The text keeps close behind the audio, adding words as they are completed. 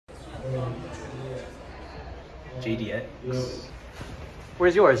JDX.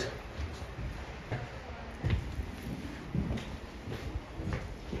 Where's yours?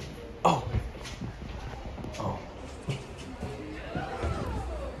 Oh. Oh.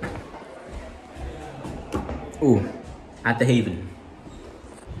 Ooh, at the Haven.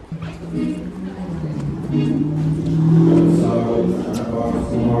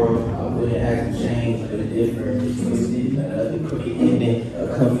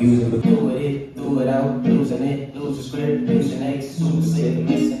 Confusing, but do it, do it out, losing it, lose the script, losing X, super sick,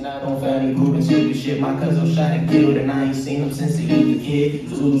 missing out on family group and stupid shit. My cousin shot and killed, and I ain't seen him since he was a kid.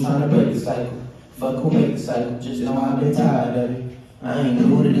 Who's trying to break the cycle? Fuck who make the cycle? Just know I've been tired of it. I ain't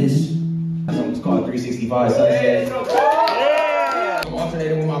new to this. That song is called 365 Sunset. Yeah! I'm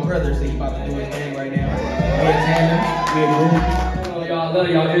alternating with my brother, so he about to do his thing right now. We a tandem, we a group. I love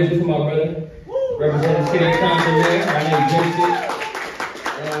y'all energy for my brother. Representing the city of Compton, man. I know you get it.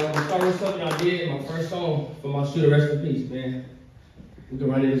 Start with something I did, my first song for my shooter, rest in peace, man. We can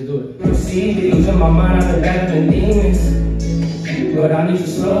run it, let's do it. See, things in my mind, I've been battling demons. But I need to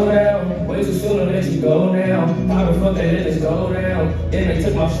slow down, way too soon to let you go now. Power fuck that, let us go down. Then they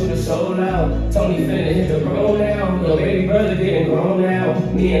took my shooter so loud. Tony finna hit the road now. Little baby brother getting grown now.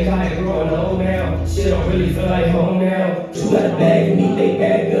 Me and Kai growing old now. Shit don't really feel like home now. You got a bag of me, they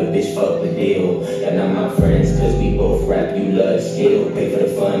bag up, bitch, fuck the deal. Y'all not my friends, cause we both rap, you love skill. Pay for the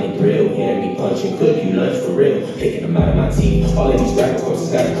fun and thrill, hear me punch and cook you lunch for real. Picking them out of my teeth, all of these rapper courses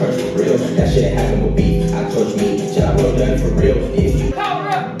got a crunch for real. That shit happened with beef, I torch me, job well done for real. If you power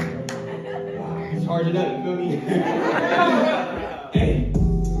up, charge it up, you feel me? Hey.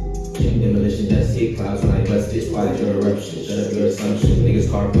 Demolition, that's it, clouds when I bust it, spotted your eruption, shut up your assumption, niggas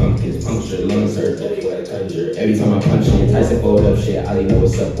car pumpkins, puncture, lungs hurt, dirty like a conjure. Every time I punch in, Tyson fold up shit, I know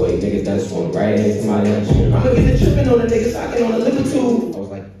what's up, wait, niggas done swung right into my luncheon. I'ma get the tripping on the niggas, I can on a liver too. I was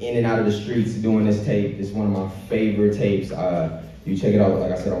like in and out of the streets doing this tape, it's one of my favorite tapes. You check it out,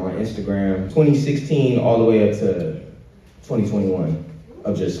 like I said, on my Instagram, 2016 all the way up to 2021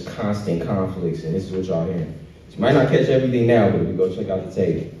 of just constant conflicts, and this is what y'all hearing. You might not catch everything now, but if you go check out the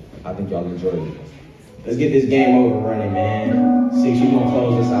tape, I think y'all enjoyed it. Let's get this game over running, man. 6, you gonna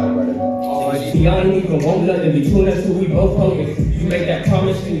close this out, brother. Y'all ain't even want nothing between us till we both own it. You made that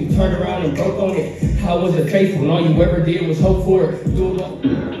promise and you turned around and broke on it. How was it faithful and all you ever did was hope for it?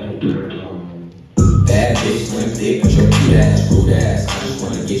 Bad bitch, slim thick, with your cute ass, rude ass. I just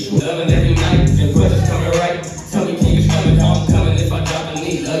wanna get you loving every night, and questions coming right. Tell me, can you coming, how I'm coming if I drop a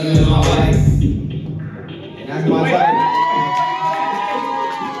knee? Love you and my wife. And that's my wife.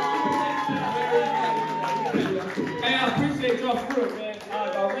 Hey, I appreciate y'all fruit, man. I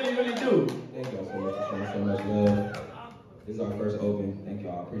really, really do. Thank y'all so much for showing so much love. This is our first open. Thank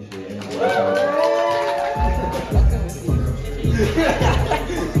y'all. I appreciate it.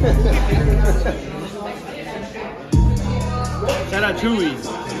 Shout out Chewy.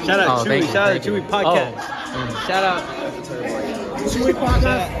 Shout out Chewy. Shout out Chewy podcast. Shout out. Chewy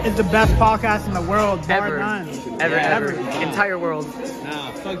podcast is the best podcast in the world, bar none. Ever. Entire world.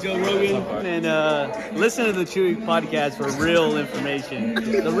 Nah, fuck Joe Rogan. And listen to the Chewy podcast for real information.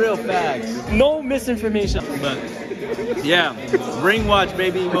 The real facts. No misinformation. But yeah, Ring Watch,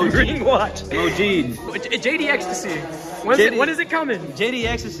 baby. Ring Watch. Mojid. JD Ecstasy. When is it coming? JD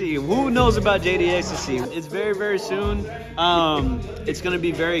Ecstasy. Who knows about JD Ecstasy? It's very, very soon. It's gonna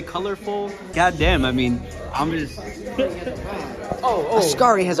be very colorful. God damn, I mean, I'm just.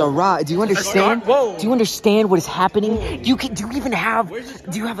 Ascari has arrived. Do you understand? Whoa. Do you understand what is happening? Do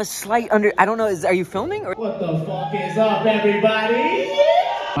you have a slight under? I don't know. Are you filming? Or? What the fuck is up, everybody?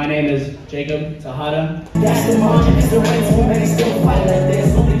 My name is Jacob Tejada. That's the margin, it's the rental, man, still fight like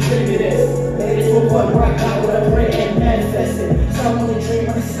this, only trigger this. Ladies will put rock out with a prayer and manifest it. Some only dream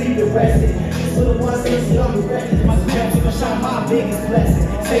when they sleep and rested. These were the ones that was young and rested. My parents took a shot, my biggest blessing.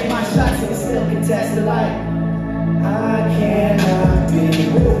 Take my shots and it's still contested like I cannot be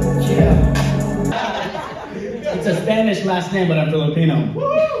yeah. It's a Spanish last name, but I'm Filipino.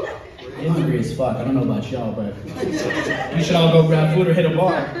 I'm hungry as fuck. I don't know about y'all, but you should all go grab food or hit a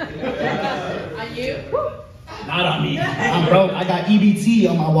bar. On you? Not on me. I'm broke. I got EBT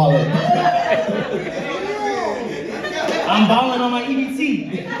on my wallet. I'm balling on my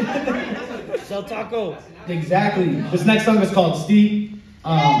EBT. Sell taco. Exactly. This next song is called Steep.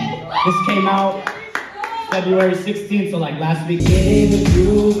 This came out February 16th, so like last week. Get in the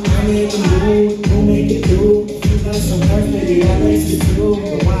groove, I'm in the mood, we'll make it through. If you got some work, maybe I'll race you through.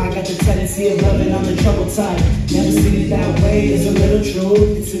 But why I got the tendency of loving, I'm the trouble type. Never seen it that way, it's a little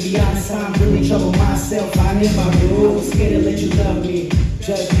truth. And to be honest, I'm really trouble myself. I'm in my groove, scared to let you love me.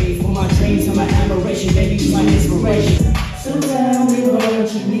 Judge me for my dreams and my admiration, baby, you my inspiration. So So tell me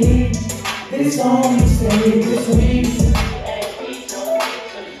what you need. This only stay this week.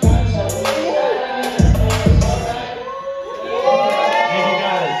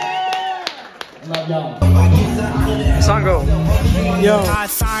 Sango. Yo.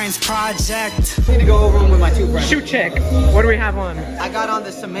 Science project. I need to go over them with my toothbrush. Shoe check. What do we have on? I got on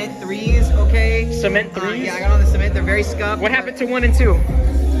the cement 3s, okay? Cement 3s? Yeah, I got on the cement. They're very scuffed. What happened to 1 and 2?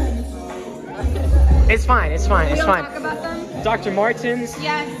 It's fine, it's fine, it's fine. Talk about them? Dr. Martens.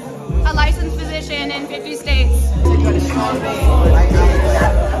 Yes. A licensed physician in 50 states. Isaac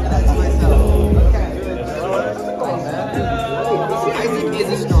is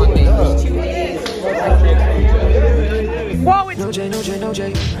a strong name. There's 2 A's. Whoa, it's... No J, no J, no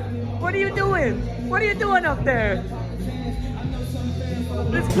J. What are you doing? What are you doing up there?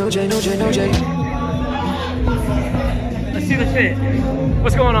 No J, no J, no J. Let's see the fit.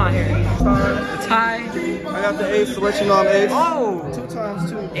 What's going on here? The tie. I got the ace to let you know I'm ace. Oh! 2 times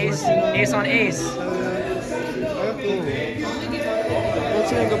 2. Ace, ace on ace. Don't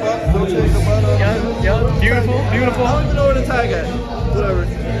change about. Don't change about. Yup, beautiful, beautiful. I don't even know where the tag at. Whatever.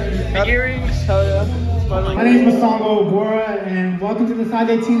 The earrings. Hell yeah. My name is Masongo Bora, and welcome to the Side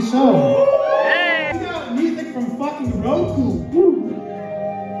 18 show. Hey! We got music from fucking Roku. Woo.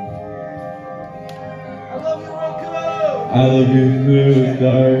 I love you, smooth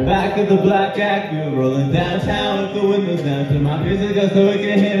star. Back of the black Acura, rolling downtown with the windows down. Turn my music up so we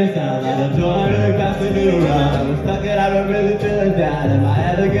can hear the sound. Like I'm trying to pass the noodle round. I'm stuck it, I don't really feel it down. In my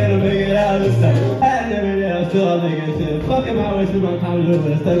head, I gotta make it out this time. And every day I'm still making shit. Fucking my way through my time to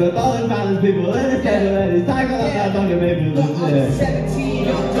live. Stuck with all the violent people in the schedule. And it's cycle, I'm not talking, maybe legit. 17,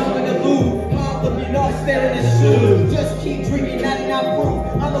 I'm dumb in the loop. Mom looking all staring at the shoes. Just keep drinking, not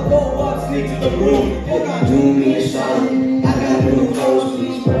proof. I'ma go up, sneak to the roof. You're gonna do me a something. I got new clothes,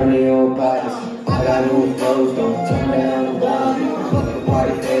 please burn the old bodies. I got new clothes, don't turn down the volume. Fucking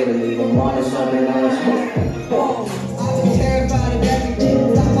party favor, leave them on or something else. Whoa, I was terrified of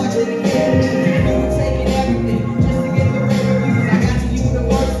everything. Stop watching the game. You were taking everything just to get the rave reviews. I got to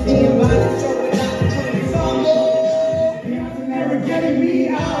university and by the show and not to put it on. Beyonce never getting me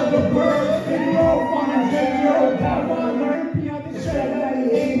out of the bird. Big roll, fun and take your power. Learn Beyonce straight that he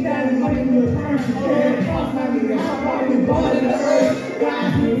ain't that money with the first share. Cost my nigga, how about we born in the earth?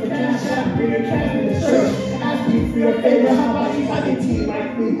 Ask me for cash out, bring your cash in the church. Ask me for your favor, how about you got a team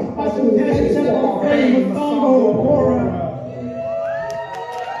like me? Watch who's head to the frame with Songo Bora.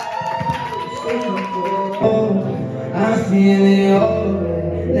 I'm feeling old,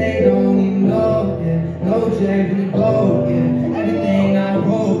 they don't even know, yeah. No J, we go, yeah. Everything I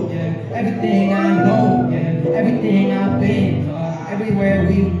wrote, yeah. Everything I know, yeah. Everything I've been, everywhere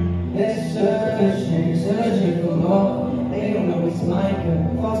we they're searching for more. They don't know it's like a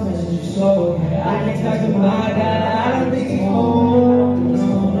false message of soul. I can't talk to my guy, I don't think he's home.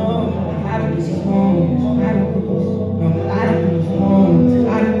 No, I don't think he's home. I don't think he's home. I don't think he's home.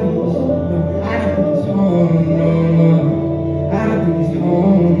 I don't think he's home. I don't think he's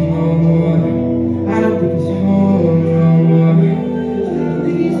home no more. I don't think he's home no more. I don't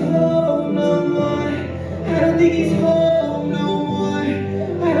think he's home no more. I don't think he's home no more.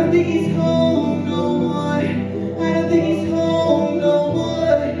 I don't think he's home no more. I don't think he's home no more. I don't think he's home no more.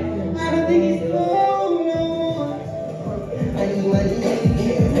 I don't think he's home no more.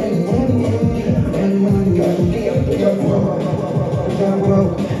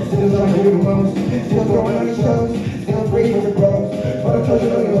 Still like the most, still throwing on the shows, still breathing with the bros. But I'm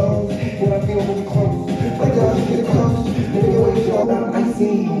touching on your lows, when I feel moving close. Like y'all just get close, let me get what you all about. I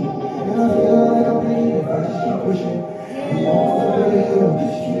see, and I feel like I'm ready if I just keep pushing. You know, I'm really good,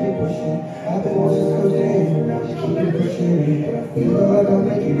 just keep it pushing. I've been on since those days, just keep it pushing. I feel like I'll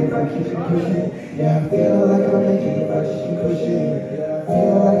make it if I keep it pushing. Yeah, I feel like I'll make it if I just keep pushing. I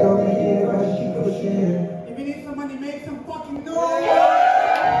feel like I'll make it if I just keep pushing. If you need some money, make some fucking noise.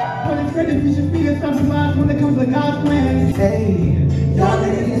 But it's good if you should be a something live when it comes to God's plans. Hey, y'all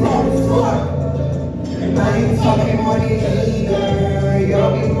niggas is hard as fuck. And I ain't talking money either.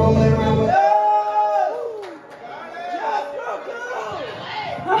 Y'all be rolling around with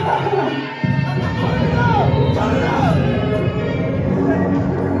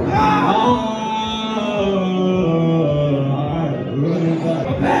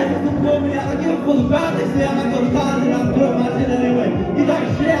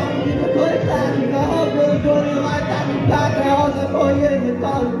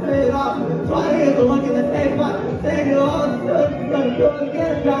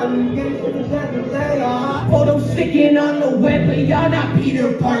Photo sticking on the web, but y'all not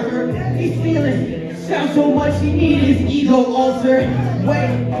Peter Parker. He's feeling Sounds so much he need his ego ulcer.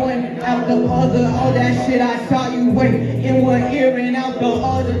 Wait, one out the other. All that shit I saw you wait. In one ear and out the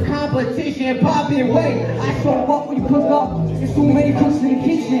other. Competition popping. Wait, I show up when you cook up. There's too many cooks in the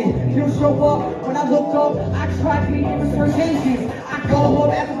kitchen. You don't show up when I look up. I try to be different circumstances. I call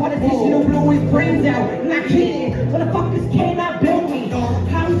up after politician who blew his brains out. Not kidding. What the fuck this cannot build me?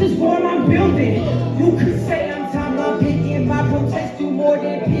 How's this form I'm building? You could say I'm time I'm picking. My protest do more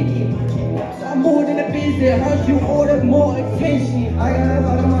than picking. I'm more than a business, hurt you order more attention. I got a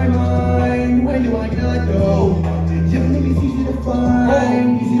lot on my mind, when do I not go? Young niggas easy to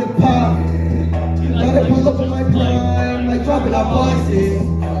find, easy to pop. Gotta pull up on my prime, like dropping out boxes.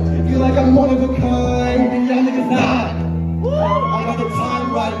 Feel like I'm one of a kind, and y'all niggas not. I got the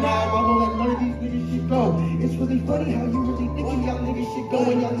time right now, I won't let none of these niggas shit go. It's really funny how you really thinking y'all niggas shit go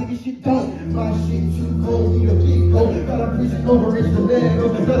and y'all niggas shit don't. My shit too cold, need a big coat. Gotta preach it over instrumental.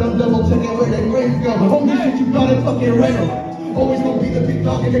 Gotta double checking where they brains go. Only shit you gotta fucking rental. Always gonna be the big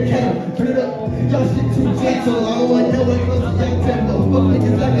dog in the kennel. Turn it up, y'all shit too gentle. I don't want no one else to young tempo. Fuck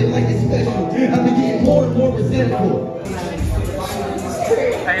niggas acting like it's special. I've been getting more and more resentful.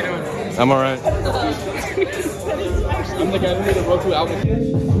 How you doing? I'm alright. I'm the guy who made the Roku album.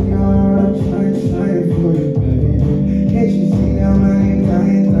 Can't you see I'm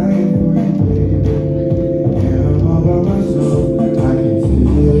dying for you, baby? Yeah, I'm all by myself, I can see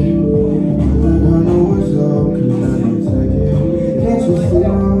it. I know what's up, cause I didn't take it. Can't you see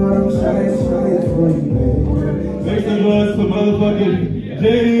I'm trying for you, baby? Make some noise for motherfucking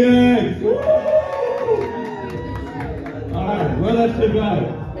JDX! Alright, run that shit back.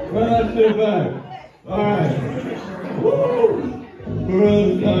 Run that shit back. Alright. Woo! Real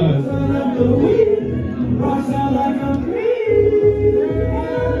time. Son of the weed, rocks out like I'm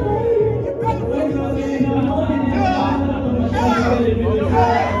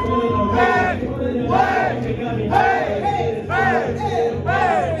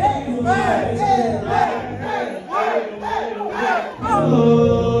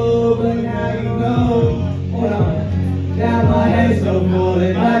oh, but now you know. Hold on. Now my head's so full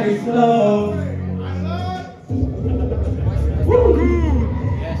and I get slow.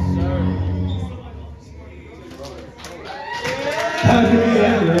 How can we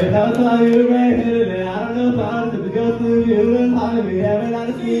end it? How saw you right here? I don't know if I was to go through you and hide me. Haven't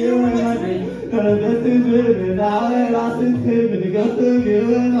I see you in my dream? None of this is written. Now I lost it too. But to go through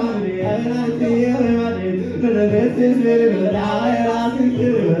you and hide me. Haven't I see you in my dream? None of this is written. Now I lost it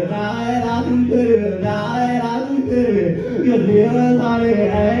too. Now I lost it too. Now I lost it too. Cause you and hide me.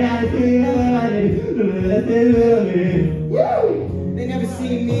 Haven't I see you in my dream? None of this is written. Woo! They never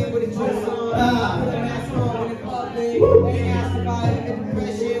seen me with a dress on. Put a mask on in public. They asked if I had a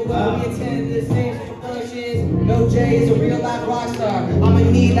depression. Well, we attended the same functions. No J is a real life rock star. I'ma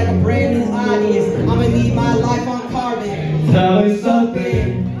need like a brand new audience. I'ma need my life on carbon. Tell me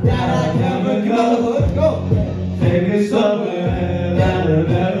something that I never go. Go. Take me somewhere that I'll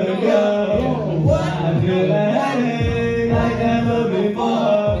never go. I feel a headache like never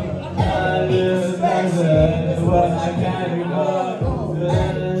before. I just measure what I can't ignore.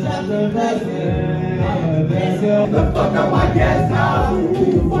 Get the fuck out my guest house. Keep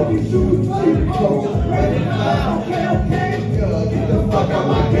your fucking shoes, keep your clothes, ready now. Okay. Get the fuck out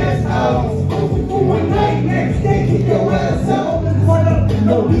my guest house. Only for one night, next day kick your ass out. What up?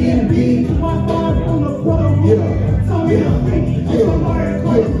 No B&B. My phone on the phone. Yeah. So we don't think somebody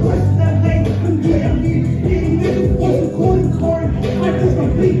quick question that they can get me. These niggas wasn't coin. I just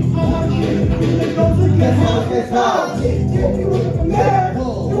complete all my shit. That goes to guest house. If you look from there, you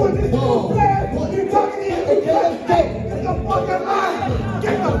want this to flare. You're talking in the club, get the fuck out mine.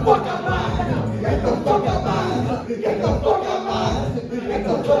 Get the fuck out mine. Get the fuck out mine. Get the fuck out mine. Get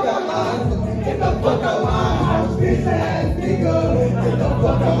the fuck out mine. Get the fuck out mine. Bitch ass nigga. Get the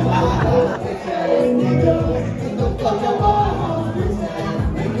fuck out mine. Bitch ass nigga. Get the fuck out mine. Bitch ass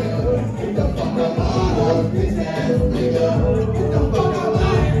nigga. Get the fuck out mine. Bitch ass nigga. Get the fuck out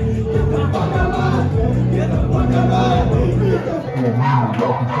mine. Get the fuck out mine. Get the fuck out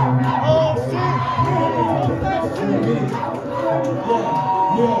mine. Oh shit!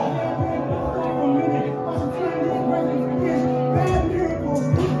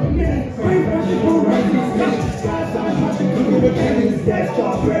 That's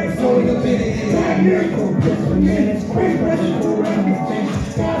strawberry, so in a minute. Bad miracle, just for minutes. Great pressure for round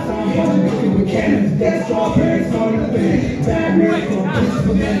things. Guys, I'm hunting with cannons. That's strawberry, so in a minute. Bad miracle, just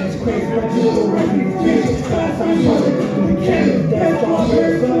for minutes. Great pressure for round things. Guys, I'm hunting with cannons. That's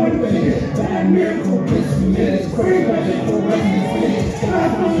strawberry, so in a minute. Bad miracle, just for minutes. Great pressure for round things.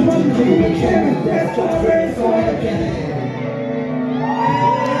 Guys, I'm hunting with cannons. That's strawberry, so in a minute.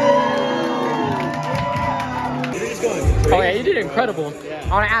 incredible. I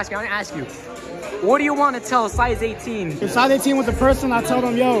want to ask you, what do you want to tell size 18? If size 18 was the person, I tell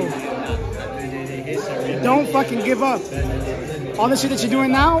them, yo, don't fucking give up. All the shit that you're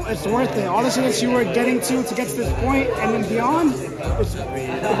doing now, it's worth it. All the shit that you were getting to get to this point and then beyond, it's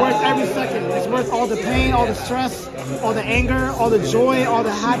worth every second. It's worth all the pain, all the stress, all the anger, all the joy, all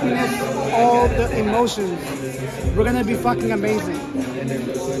the happiness, all the emotions. We're gonna be fucking amazing.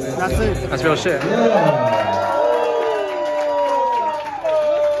 That's it. That's real shit.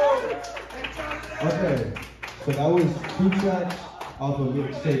 Okay, so that was 2 tracks off of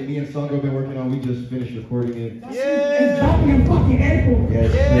mixtape me and Songo been working on. We just finished recording it. It's dropping in fucking April.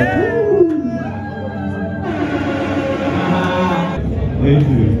 Yes. Thank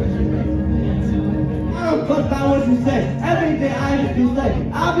you. Fuck about what you say. Every day I just be like,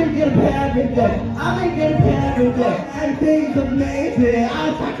 I've been getting paid every day. I've been getting paid every day. Everything's amazing. I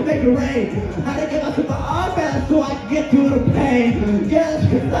try to make it rain. How to get out to my arm back so I can get through the pain. Yes,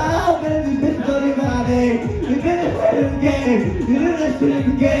 cause I've been in this bitch don't even have name. You've been in this game. You did that shit in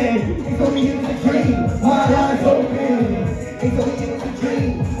the game. It's only in the dream. My eyes open. It's only in the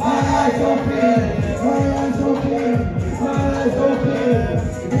dream. My eyes open. My eyes open. My eyes open.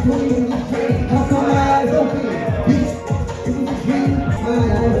 It's only in the dream. My eyes open. It's in the dream. My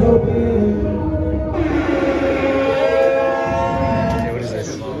eyes open. Hey, what is this?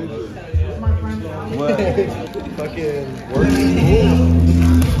 What? Fucking working.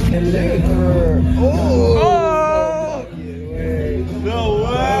 Oh! No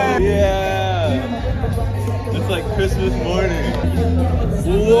way! Yeah! It's like Christmas morning.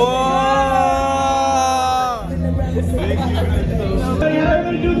 Whoa! Thank you. How you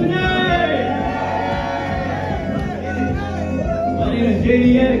gonna do tonight? My name is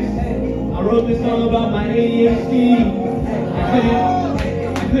JDX. I wrote this song about my ADHD. I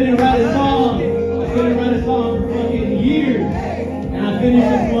couldn't write a song. I couldn't write a song for fucking years. And I finished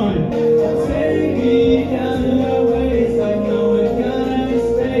this one. Take me down to the waist. I know it's gonna be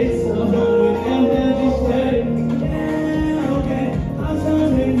space. I'm home with empty state. Okay, I'm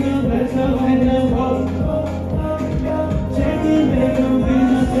something good, but something no more. Take me back on me,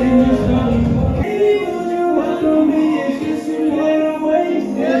 nothing no song. Baby, would you welcome me? It's just a little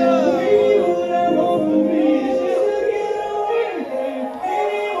waste. Baby, what I want from me is just to get away.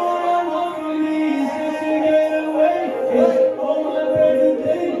 Baby, what I want from me is just to get away. Oh, my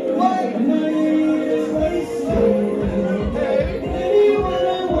birthday, I know you just wasted. Baby, what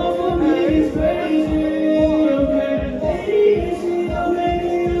I want from me is crazy. Okay, baby, she's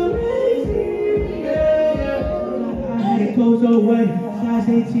amazing, amazing. I had it goes away. Size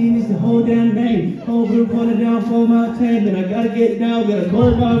 18 is the whole damn name. Whole group pulling down for my team. And I gotta get down, gotta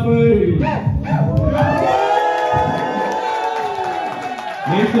go my way.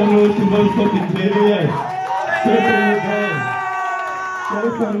 Make some noise to motherfucking JDX.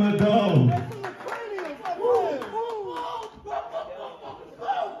 Surf on my dog.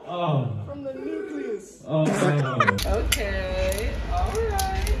 Oh. From the nucleus. Oh. Okay,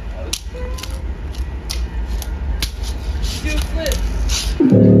 alright, okay. Do flips.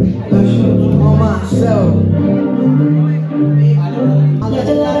 On myself. I left a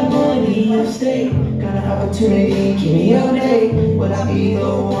lot of money on state. Got an opportunity, give me your day. Would I be the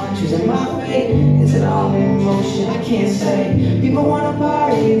one choosing my fate? Is it all in motion? I can't say. People wanna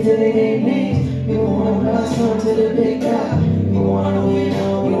party until they name names. People wanna blast on to the big guy. People wanna win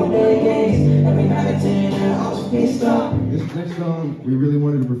on, we don't play games. Every night at dinner, I'll just be stopped. This next song, we really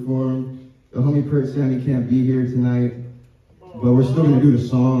wanted to perform. The homie Kurt Sammy can't be here tonight. But we're still gonna do the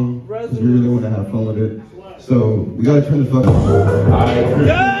song because we really want to have fun with it. So we gotta turn the fuck up.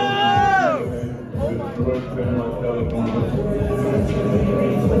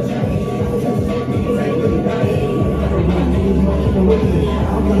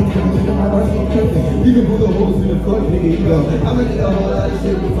 You can pull the holes in the fuck, nigga, you go. I'ma need a whole lot of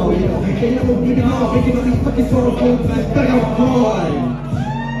shit before you know. Ain't no more getting off, making all these fucking sort of folks like fuck out hard.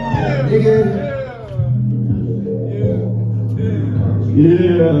 Nigga. Yeah.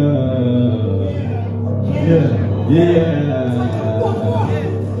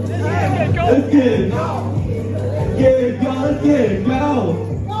 Let's get it. Get it, go. Let's get it, go.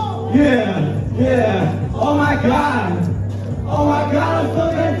 Yeah. Oh my God. Oh my God, I'm so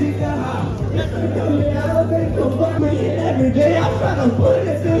empty now. Every day I'm trying to put it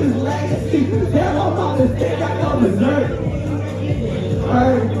into this legacy. Damn, I'm on this thing, I go berserk. I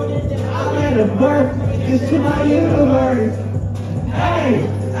let it birth, it's to my universe. Hey,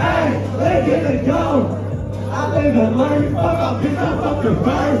 let's get it go. I live and learn, fuck up, bitch, I'm fucking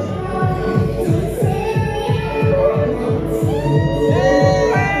first.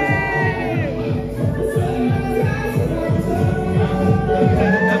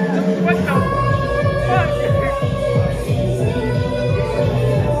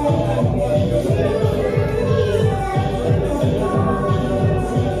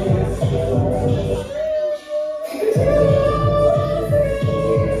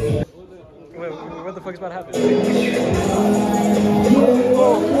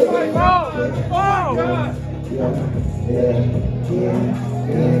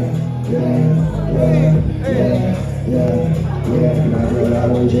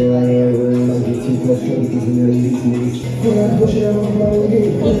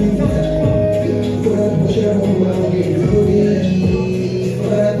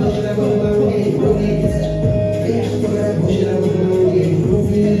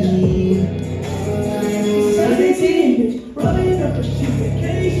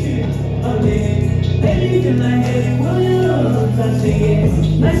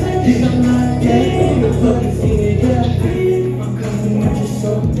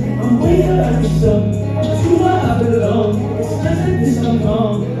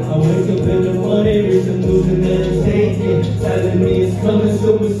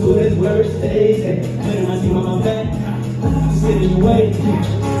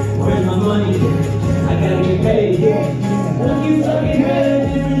 Where's my money? I gotta get paid. Won't you fucking get a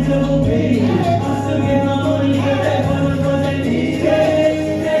difference of me? I still get my money, get that one what I need. You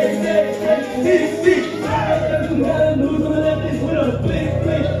gotta lose, I'ma left this with a big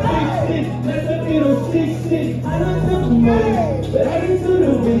stick. Let the beat 6 6. I don't know the money, but I can do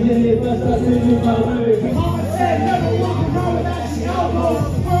the vision if I start thinking my words. Mama said never walk around without your elbows.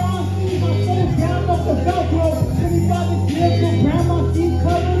 Her arms see my phone down off the Velcro. Everybody's little grandma seat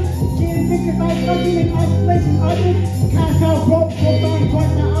covers. Getting pictures like nothing in isolation others. Cash out broke, profound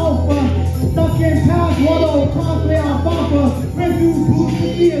partner alpha. Stuck in past water, cosplay alfalfa. Review boots to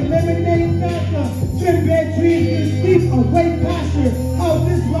be eliminated faster. Trim bed trees in sleep, away pasture. How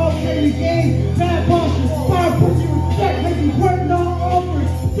this route play the game, bad posture. Fire put you respect, make you work non offers.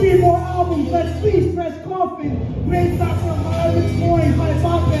 3 more albums, let's please fresh coffin. Great stock from my other coin, high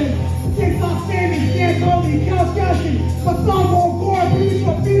boppin'. TikTok standing, dance only, couch cashing. My song won't gore, people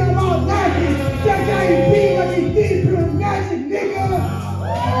your feet, I'm out laughing. Check how you beat like you deep in a magic, nigga.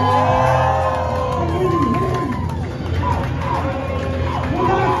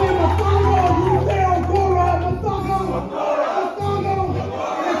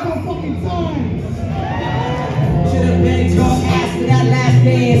 That last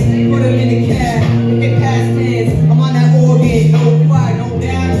dance, put them in the cab, get past tense. I'm on that organ, no quiet, no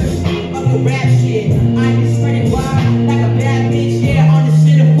doubt. Up the rap shit, I get spreading wide like a bad bitch, yeah, on the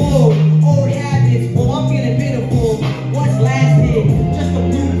shit of full. Old habits, well, I'm feeling pitiful. What's lasted? Just a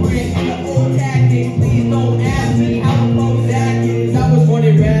blueprint on the old tactics. Please don't ask me how the fuck was acting. I was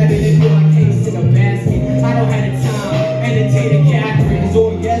running rabbit and put my case in a basket. I don't have the time, entertaining Catherines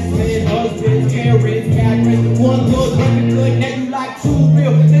or yes men, husbands, parents, Catherines. One look, looking good, now you like 2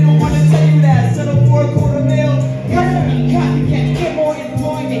 real. They don't want to tell you that. Settle for a $250,000. Copycat, get more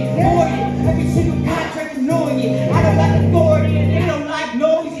employment. Void every single contract annoying it. I don't like authority and they don't like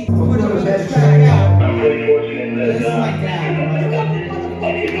noisy. We're gonna best track out. I'm really fortunate that Just like that.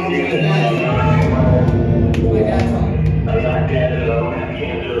 I'm not dead at all. I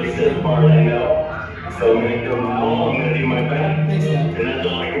can't do the sick part, I know. So I'm gonna go home, I'm gonna do my best. And that's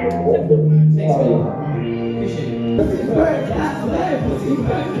all I can do. Thanks, man. Appreciate it. Pussy bird, cat sled. Pussy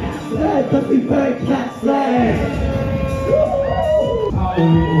bird, cat sled. Pussy bird, cat sled. I'll be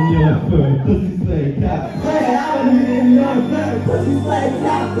in your bird, pussy sled, cat sled. I'll be in your bird, pussy sled,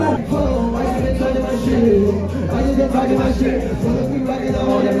 cat sled. Oh, why you been talking my shit? Why you been talking my shit? So let's be rocking the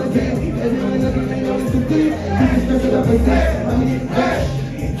whole damn thing. Everyone looking at me, it's complete. You can stretch it up and say, I mean, it's fresh.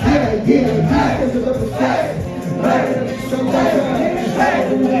 Yeah, stretch it up and say. Right, so I'm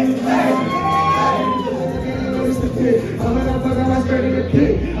gonna fuck on my skirt in the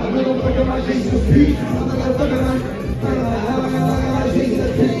pit. I'm gonna fuck on my jeans to speed. I'm gonna fuck on my jeans to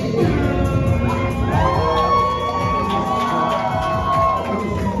speed.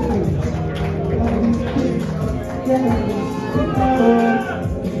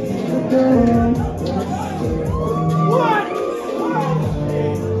 What?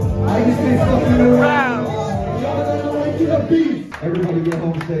 I just been fucking around. Y'all gonna wait to the beat. Everybody get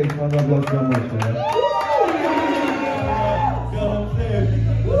home safe. I love y'all so much, man.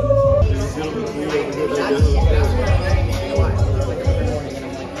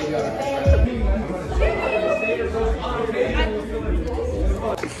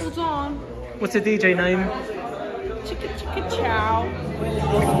 Hold on. What's the DJ name? Chicka chicka chow.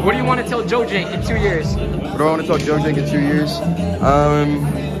 What do you want to tell Joe Jake in 2 years? What do I want to tell Joe Jake in 2 years?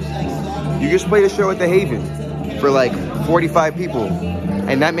 You just played a show at the Haven for like 45 people,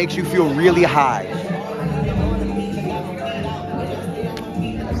 and that makes you feel really high.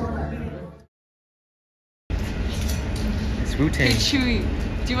 It's Wu-Tang. Hey Chewy,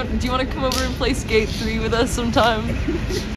 do you want to come over and play Skate 3 with us sometime?